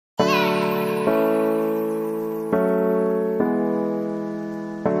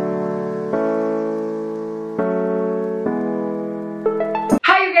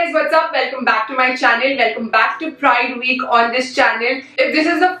what's up? Welcome back to my channel. Welcome back to Pride Week on this channel. If this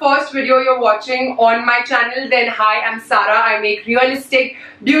is the first video you're watching on my channel, then hi, I'm Sara. I make realistic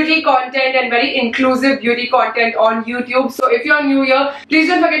beauty content and very inclusive beauty content on YouTube. So if you're new here, please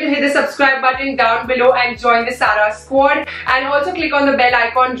don't forget to hit the subscribe button down below and join the Sara squad. And also click on the bell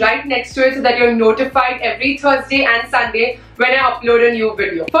icon right next to it so that you're notified every Thursday and Sunday when I upload a new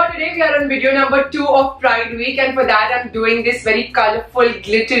video. For today, we are on video number 2 of Pride Week, and for that I'm doing this very colorful,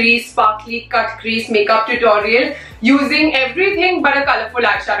 glittery, sparkly cut crease makeup tutorial using everything but a colorful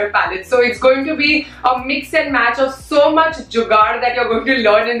eyeshadow palette. So it's going to be a mix and match of so much jugaad that you're going to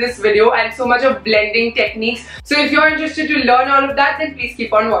learn in this video and so much of blending techniques. So if you're interested to learn all of that, then please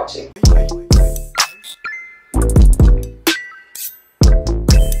keep on watching.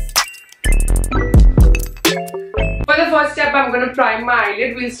 For the first step, I'm going to prime my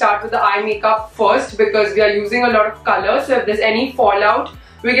eyelid. We'll start with the eye makeup first because we are using a lot of color. So if there's any fallout,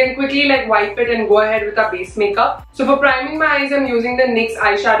 we can quickly wipe it and go ahead with our base makeup. So for priming my eyes, I'm using the NYX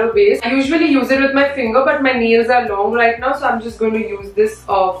eyeshadow base. I usually use it with my finger, but my nails are long right now, so I'm just going to use this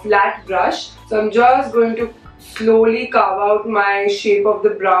flat brush. So I'm just going to slowly carve out my shape of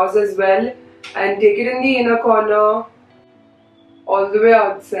the brows as well and take it in the inner corner all the way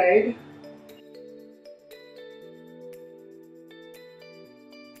outside.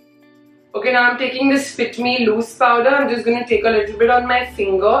 Okay, now I'm taking this Fit Me loose powder. I'm just going to take a little bit on my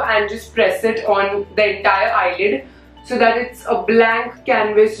finger and just press it on the entire eyelid so that it's a blank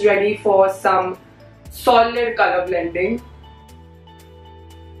canvas ready for some solid color blending.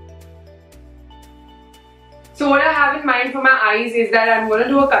 So what I have in mind for my eyes is that I'm going to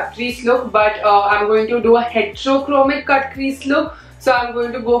do a cut crease look, but I'm going to do a heterochromic cut crease look. So I'm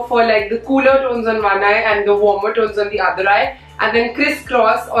going to go for the cooler tones on one eye and the warmer tones on the other eye, and then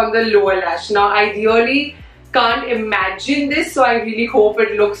crisscross on the lower lash. Now I really can't imagine this, so I really hope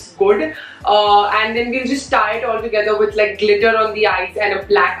it looks good. And then we'll just tie it all together with glitter on the eyes and a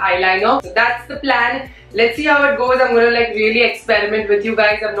black eyeliner. So that's the plan. Let's see how it goes. I'm gonna really experiment with you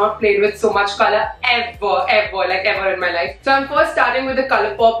guys. I've not played with so much color ever in my life. So I'm first starting with the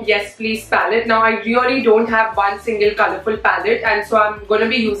Colourpop Yes Please palette. Now I really don't have one single colorful palette, and so I'm gonna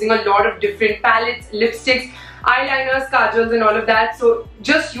be using a lot of different palettes, lipsticks, eyeliners, kajals and all of that. So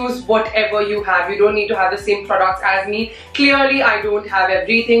just use whatever you have. You don't need to have the same products as me. Clearly I don't have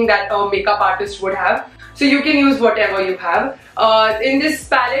everything that a makeup artist would have, so you can use whatever you have. In this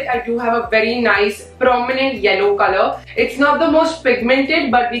palette I do have a very nice prominent yellow color. It's not the most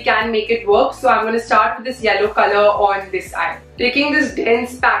pigmented, but we can make it work. So I'm going to start with this yellow color on this eye. Taking this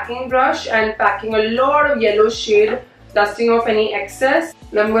dense packing brush and packing a lot of yellow shade, dusting off any excess.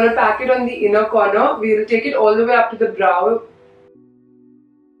 And I'm going to pack it on the inner corner. We will take it all the way up to the brow.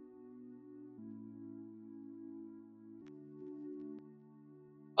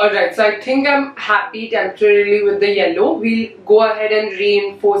 Alright, so I think I'm happy temporarily with the yellow. We'll go ahead and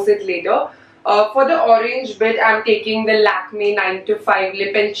reinforce it later. For the orange bit, I'm taking the Lakme 9 to 5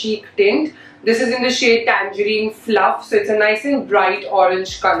 Lip and Cheek Tint. This is in the shade Tangerine Fluff, so it's a nice and bright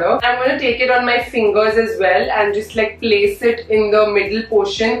orange color. I'm going to take it on my fingers as well and just place it in the middle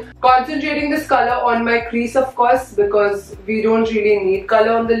portion. Concentrating this color on my crease, of course, because we don't really need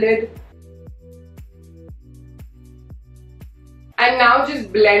color on the lid. And now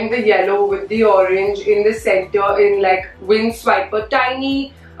just blend the yellow with the orange in the center in wind swiper,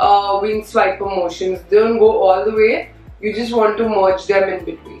 tiny wind swiper motions. Don't go all the way, you just want to merge them in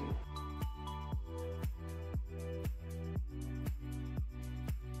between.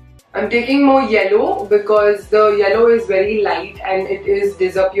 I'm taking more yellow because the yellow is very light and it is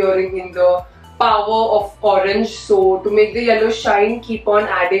disappearing in the power of orange. So to make the yellow shine, keep on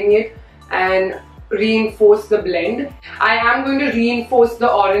adding it and reinforce the blend. I am going to reinforce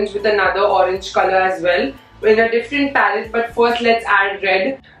the orange with another orange color as well in a different palette, but first let's add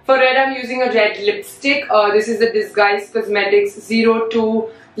red. For red I'm using a red lipstick. This is the Disguise Cosmetics 02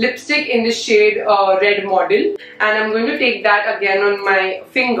 lipstick in the shade Red Model, and I'm going to take that again on my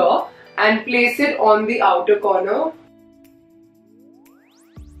finger and place it on the outer corner.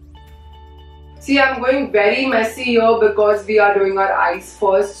 See, I'm going very messy here because we are doing our eyes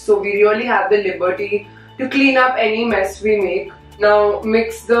first, so we really have the liberty to clean up any mess we make. Now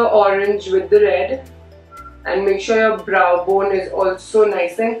mix the orange with the red and make sure your brow bone is also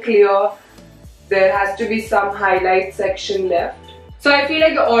nice and clear. There has to be some highlight section left. So I feel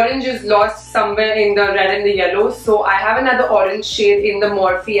like the orange is lost somewhere in the red and the yellow, so I have another orange shade in the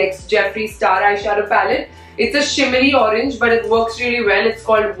Morphe X Jeffree Star eyeshadow palette. It's a shimmery orange, but it works really well. It's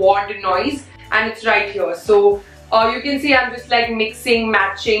called Wand Noise and it's right here. So you can see I'm just mixing,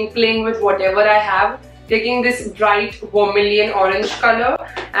 matching, playing with whatever I have. taking this bright vermilion orange color,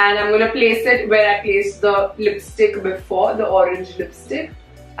 and I'm going to place it where I placed the lipstick before, the orange lipstick,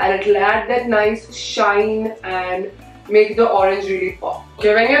 and it will add that nice shine and make the orange really pop.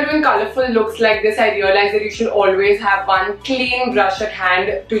 Okay, when you're doing colorful looks like this, I realize that you should always have one clean brush at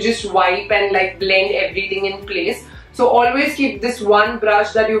hand to just wipe and like blend everything in place. So always keep this one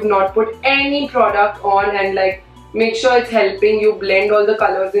brush that you've not put any product on, and like make sure it's helping you blend all the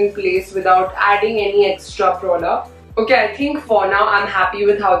colors in place without adding any extra product. Okay, I think for now I'm happy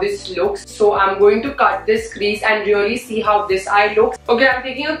with how this looks. So I'm going to cut this crease and really see how this eye looks. Okay, I'm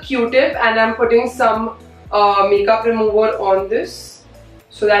taking a Q-tip and I'm putting some makeup remover on this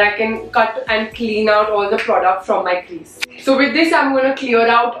so that I can cut and clean out all the product from my crease. So with this, I'm going to clear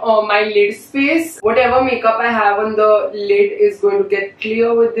out my lid space. Whatever makeup I have on the lid is going to get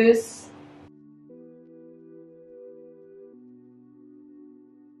clear with this.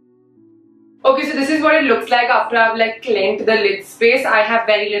 Okay, so this is what it looks like after I've like cleaned the lid space. I have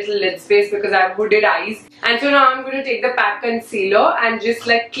very little lid space because I have hooded eyes. And so now I'm going to take the PAC concealer and just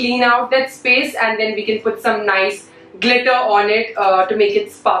like clean out that space, and then we can put some nice glitter on it to make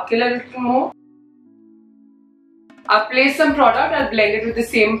it sparkle a little more. I'll place some product, I'll blend it with the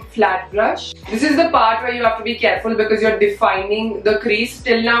same flat brush. This is the part where you have to be careful because you're defining the crease.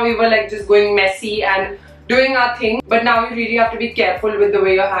 Till now we were like just going messy and doing our thing, but now you really have to be careful with the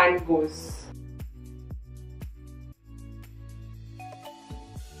way your hand goes.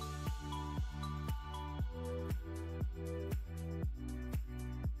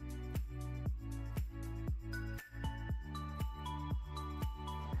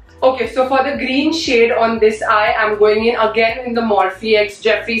 Okay, so for the green shade on this eye, I'm going in again in the Morphe X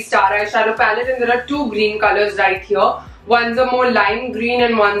Jeffree Star Eyeshadow palette, and there are two green colors right here. One's a more lime green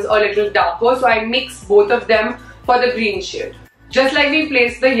and one's a little darker, so I mix both of them for the green shade. Just like we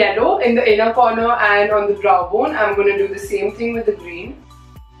placed the yellow in the inner corner and on the brow bone, I'm going to do the same thing with the green.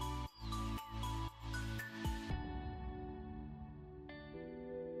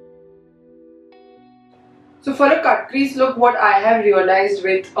 So for a cut crease look, what I have realized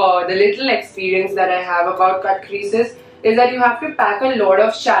with the little experience that I have about cut creases is that you have to pack a lot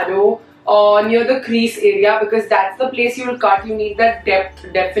of shadow near the crease area, because that's the place you will cut. You need that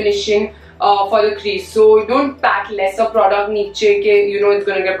depth, definition for the crease. So you don't pack lesser product niche ke you know it's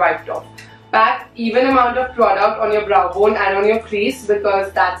going to get wiped off. Pack even amount of product on your brow bone and on your crease,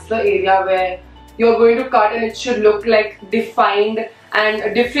 because that's the area where you're going to cut, and it should look like defined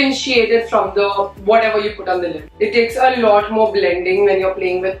and differentiated from the whatever you put on the lid. It takes a lot more blending when you're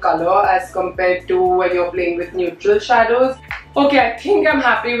playing with color as compared to when you're playing with neutral shadows. Okay, I think I'm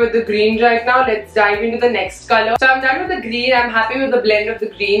happy with the green right now. Let's dive into the next color. So I'm done with the green. I'm happy with the blend of the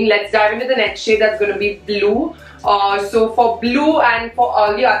green. Let's dive into the next shade. That's going to be blue. So for blue and for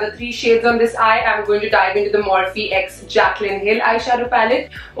all the other three shades on this eye, I'm going to dive into the Morphe X Jaclyn Hill eyeshadow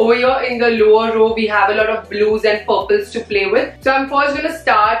palette. Over here in the lower row, we have a lot of blues and purples to play with. So I'm first going to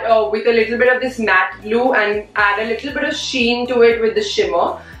start with a little bit of this matte blue and add a little bit of sheen to it with the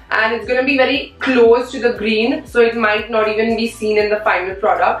shimmer. And it's going to be very close to the green, so it might not even be seen in the final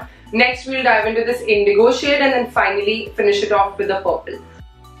product. Next, we'll dive into this indigo shade and then finally finish it off with the purple.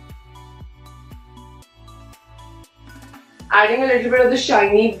 Adding a little bit of the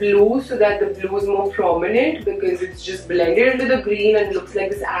shiny blue so that the blue is more prominent, because it's just blended into the green and looks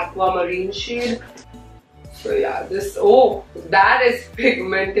like this aquamarine shade. So yeah, this, oh, that is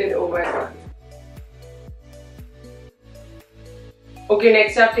pigmented, oh my god. Okay,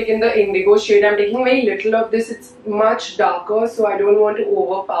 next I've taken the indigo shade. I'm taking very little of this. It's much darker, so I don't want to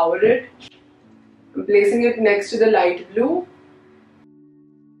overpower it. I'm placing it next to the light blue.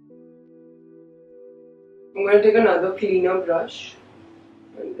 I'm going to take another cleaner brush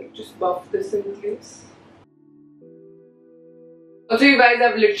and just buff this in place. Also, you guys,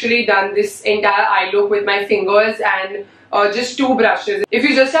 I've literally done this entire eye look with my fingers and just two brushes. If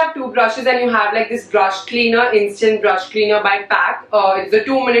you just have two brushes and you have like this brush cleaner, instant brush cleaner by PAC, it's a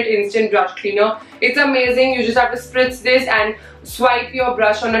 2-minute instant brush cleaner. It's amazing. You just have to spritz this and swipe your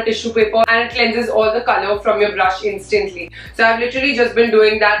brush on a tissue paper, and it cleanses all the color from your brush instantly. So I've literally just been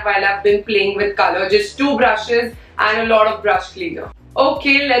doing that while I've been playing with color. Just two brushes and a lot of brush cleaner.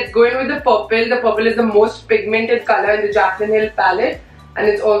 Okay, let's go in with the purple. The purple is the most pigmented color in the Jaclyn Hill palette. And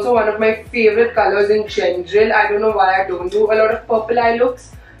it's also one of my favorite colors in general. I don't know why I don't do a lot of purple eye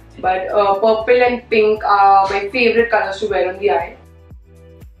looks, but purple and pink are my favorite colors to wear on the eye.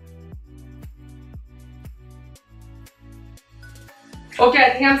 Okay, I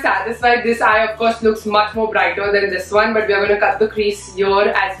think I'm satisfied. This eye of course looks much more brighter than this one, but we are going to cut the crease here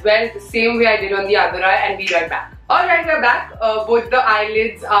as well, the same way I did on the other eye, and be right back. Alright, we're back. Both the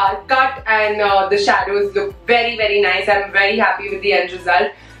eyelids are cut and the shadows look very nice. I'm very happy with the end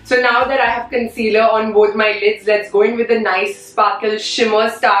result. So now that I have concealer on both my lids, let's go in with the nice sparkle shimmer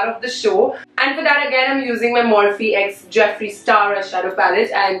star of the show. And for that again, I'm using my Morphe X Jeffree Star Eyeshadow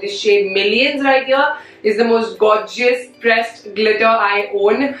palette, and this shade Millions right here is the most gorgeous pressed glitter I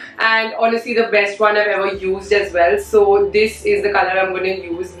own, and honestly the best one I've ever used as well. So this is the color I'm going to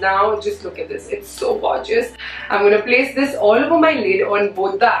use now. Just look at this, it's so gorgeous. I'm going to place this all over my lid on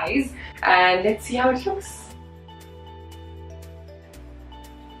both the eyes, and let's see how it looks.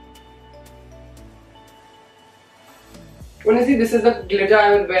 Honestly, this is the glitter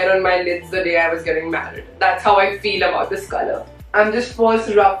I would wear on my lids the day I was getting married. That's how I feel about this color. I'm just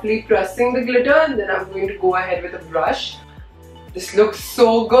first roughly pressing the glitter, and then I'm going to go ahead with a brush. This looks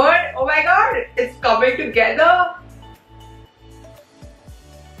so good. Oh my god, it's coming together.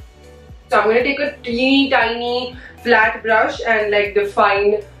 So I'm going to take a teeny tiny flat brush and like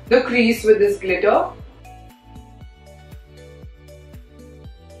define the crease with this glitter.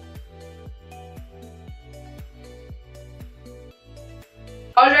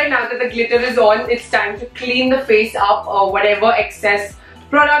 Alright, now that the glitter is on, it's time to clean the face up or whatever excess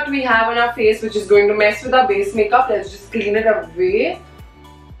product we have on our face which is going to mess with our base makeup. Let's just clean it away.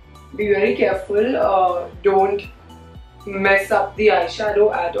 Be very careful, don't mess up the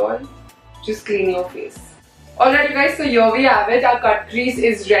eyeshadow at all. Just clean your face. Alright you guys, so here we have it. Our cut crease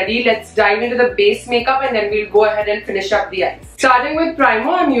is ready. Let's dive into the base makeup and then we'll go ahead and finish up the eyes. Starting with primer,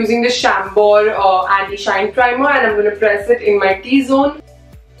 I'm using the Chambord Anti-Shine Primer, and I'm going to press it in my T-zone.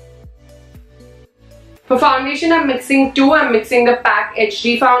 For foundation, I'm mixing two. I'm mixing the PAC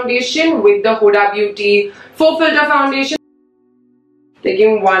HD foundation with the Huda Beauty 4 Filter foundation.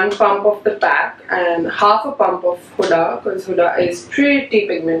 Taking one pump of the PAC and half a pump of Huda, because Huda is pretty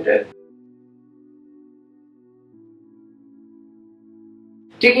pigmented.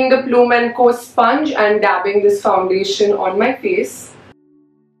 Taking the Plume & Co sponge and dabbing this foundation on my face.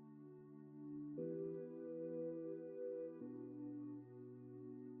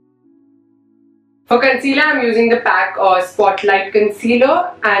 For concealer, I'm using the PAC Spotlight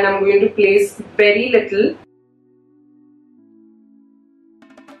Concealer, and I'm going to place very little.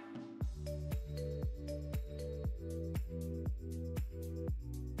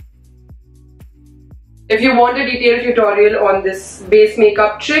 If you want a detailed tutorial on this base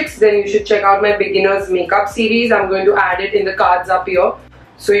makeup tricks, then you should check out my beginner's makeup series. I'm going to add it in the cards up here,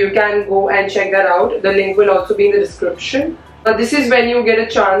 so you can go and check that out. The link will also be in the description. This is when you get a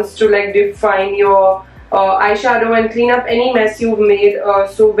chance to like define your eyeshadow and clean up any mess you've made.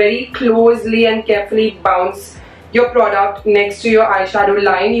 So very closely and carefully bounce your product next to your eyeshadow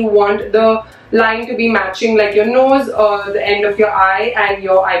line. You want the line to be matching like your nose or the end of your eye and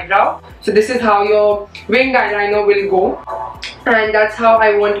your eyebrow. So this is how your winged eyeliner will go, and that's how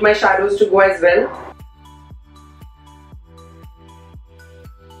I want my shadows to go as well.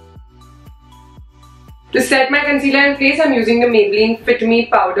 To set my concealer in place, I'm using the Maybelline Fit Me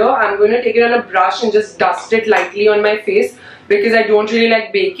powder. I'm going to take it on a brush and just dust it lightly on my face because I don't really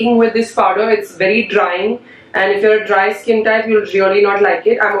like baking with this powder. It's very drying, and if you're a dry skin type, you'll really not like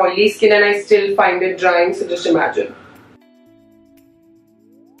it. I'm oily skin and I still find it drying, so just imagine.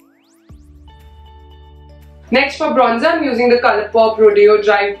 Next for bronzer, I'm using the Colourpop Rodeo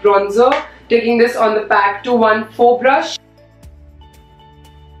Dry Bronzer. Taking this on the PAC 214 brush.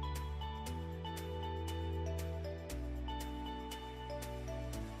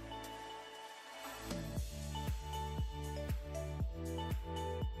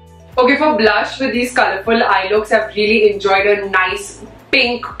 Okay, for blush with these colourful eye looks, I've really enjoyed a nice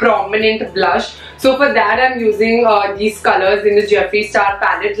pink prominent blush. So for that, I'm using these colors in the Jeffree Star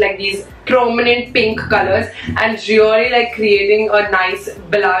palette, like these prominent pink colors, and really like creating a nice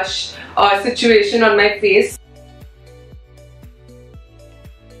blush situation on my face.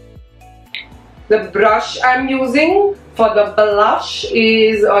 The brush I'm using for the blush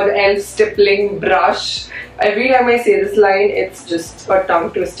is the e.l.f. stippling brush. Every time I say this line, it's just a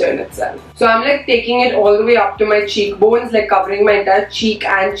tongue twister in itself. So I'm like taking it all the way up to my cheekbones, like covering my entire cheek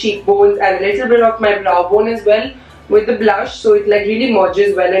and cheekbones and a little bit of my brow bone as well with the blush, so it like really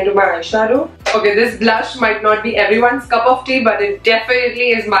merges well into my eyeshadow. Okay, this blush might not be everyone's cup of tea, but it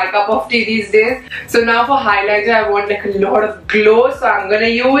definitely is my cup of tea these days. So now for highlighter, I want like a lot of glow, so I'm gonna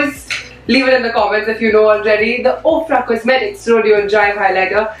use, leave it in the comments if you know already, the Ofra Cosmetics Rodeo Dry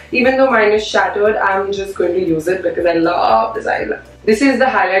Highlighter. Even though mine is shattered, I'm just going to use it because I love this highlighter. This is the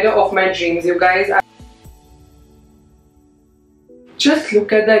highlighter of my dreams, you guys. Just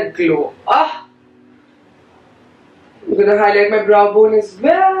look at that glow. Ah! I'm gonna highlight my brow bone as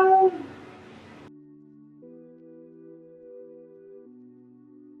well.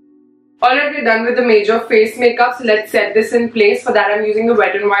 Alright, we're done with the major face makeup, so let's set this in place. For that I'm using the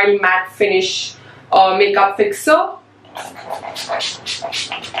Wet n Wild Matte Finish makeup fixer.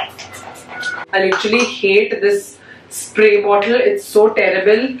 I literally hate this spray bottle. It's so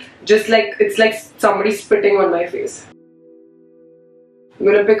terrible. Just like, it's like somebody spitting on my face. I'm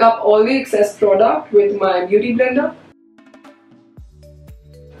gonna pick up all the excess product with my beauty blender.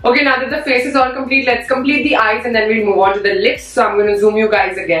 Okay, now that the face is all complete, let's complete the eyes and then we'll move on to the lips. So I'm gonna zoom you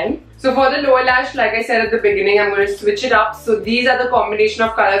guys again. So for the lower lash, like I said at the beginning, I'm going to switch it up. So these are the combination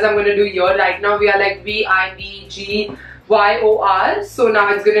of colors I'm going to do here. Right now we are like VIBGYOR. So now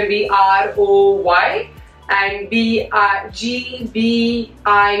it's going to be ROY and BGBIV.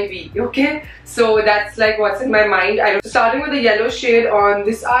 Okay, so that's like what's in my mind. Starting with the yellow shade on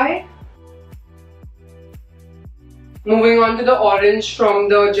this eye. Moving on to the orange from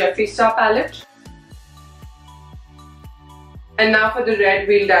the Jeffree Star palette. And now for the red,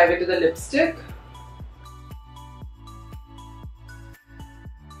 we'll dive into the lipstick.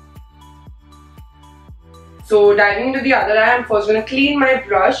 So diving into the other eye, I'm first going to clean my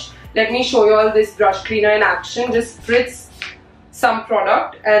brush. Let me show you all this brush cleaner in action. Just spritz some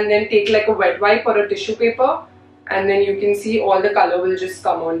product and then take like a wet wipe or a tissue paper. And then you can see all the color will just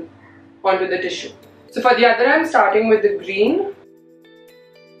come onto the tissue. So for the other eye, I'm starting with the green.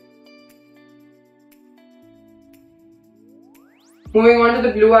 Moving on to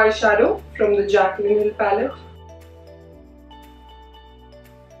the blue eyeshadow from the Jaclyn palette.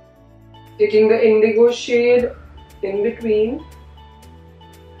 Taking the indigo shade in between.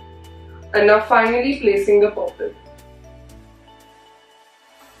 And now finally placing the purple.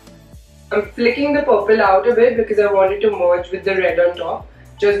 I'm flicking the purple out a bit because I want it to merge with the red on top.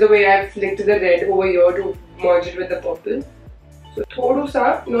 Just the way I flicked the red over here to merge it with the purple. So thoda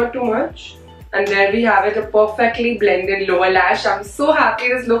sa, not too much. And there we have it, a perfectly blended lower lash. I'm so happy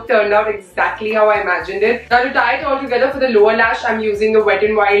this look turned out exactly how I imagined it. Now to tie it all together for the lower lash, I'm using the Wet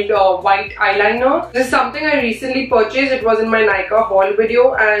n Wild white eyeliner. This is something I recently purchased. It was in my Nykaa haul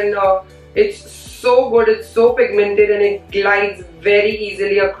video and it's so good. It's so pigmented and it glides very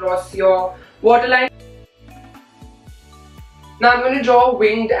easily across your waterline. Now I'm going to draw a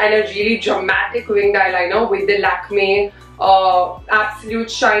winged and a really dramatic winged eyeliner with the Lakme Absolute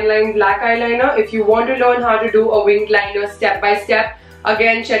Shine Line Black Eyeliner. If you want to learn how to do a winged liner step by step,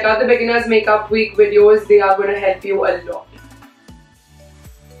 again check out the Beginner's Makeup Week videos. They are going to help you a lot.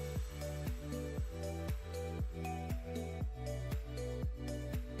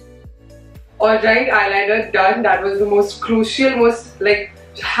 Alright, eyeliner done. That was the most crucial, most like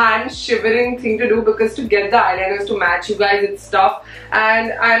hand shivering thing to do because to get the eyeliners to match, you guys, it's tough.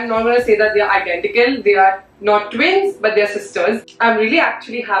 And I'm not going to say that they are identical. They are not twins, but they're sisters. I'm really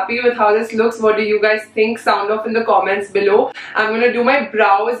actually happy with how this looks. What do you guys think? Sound off in the comments below. I'm going to do my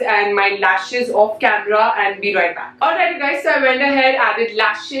brows and my lashes off camera and be right back. Alright guys, so I went ahead, added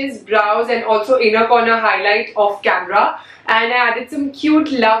lashes, brows and also inner corner highlight off camera. And I added some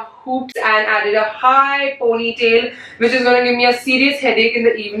cute love hoops and added a high ponytail, which is going to give me a serious headache in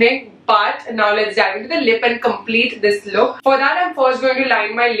the evening. But now let's dive into the lip and complete this look. For that, I'm first going to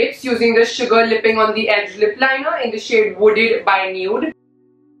line my lips using the Sugar Lipping on the Edge lip liner in the shade Wooded by Nude.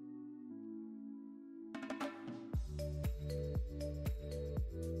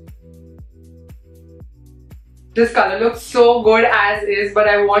 This color looks so good as is, but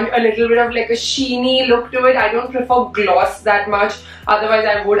I want a little bit of like a sheeny look to it. I don't prefer gloss that much. Otherwise,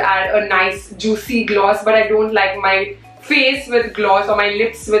 I would add a nice juicy gloss, but I don't like my face with gloss or my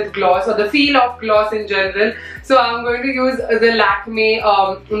lips with gloss or the feel of gloss in general. So I'm going to use the Lakme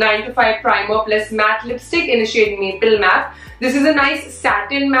 9 to 5 Primer Plus Matte Lipstick in the shade Maple Matte. This is a nice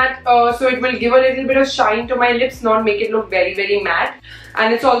satin matte, so it will give a little bit of shine to my lips, not make it look very, very matte.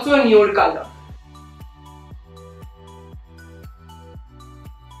 And it's also a nude color.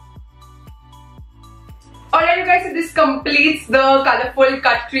 Alright you guys, so this completes the Colourful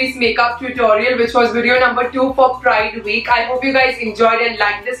Cut Crease makeup tutorial, which was video number 2 for Pride Week. I hope you guys enjoyed and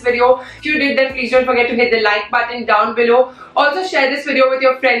liked this video. If you did, then please don't forget to hit the like button down below. Also share this video with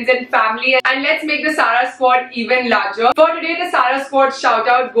your friends and family, and let's make the Sara squad even larger. For today, the Sara squad shout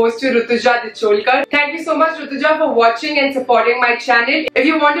out goes to Rutuja Dicholkar. Thank you so much Rutuja for watching and supporting my channel. If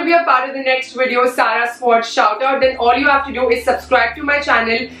you want to be a part of the next video Sara squad shout out, then all you have to do is subscribe to my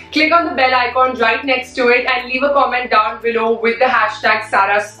channel, click on the bell icon right next to it and leave a comment down below with the hashtag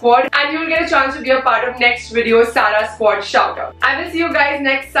Sara squad, and you will get a chance to be a part of next video Sara squad shout out. I will see you guys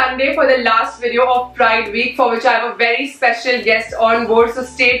next Sunday for the last video of Pride Week, for which I have a very special guest on board, so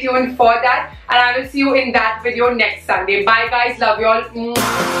stay tuned for that, and I will see you in that video next Sunday. Bye guys, love you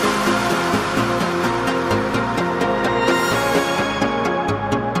all.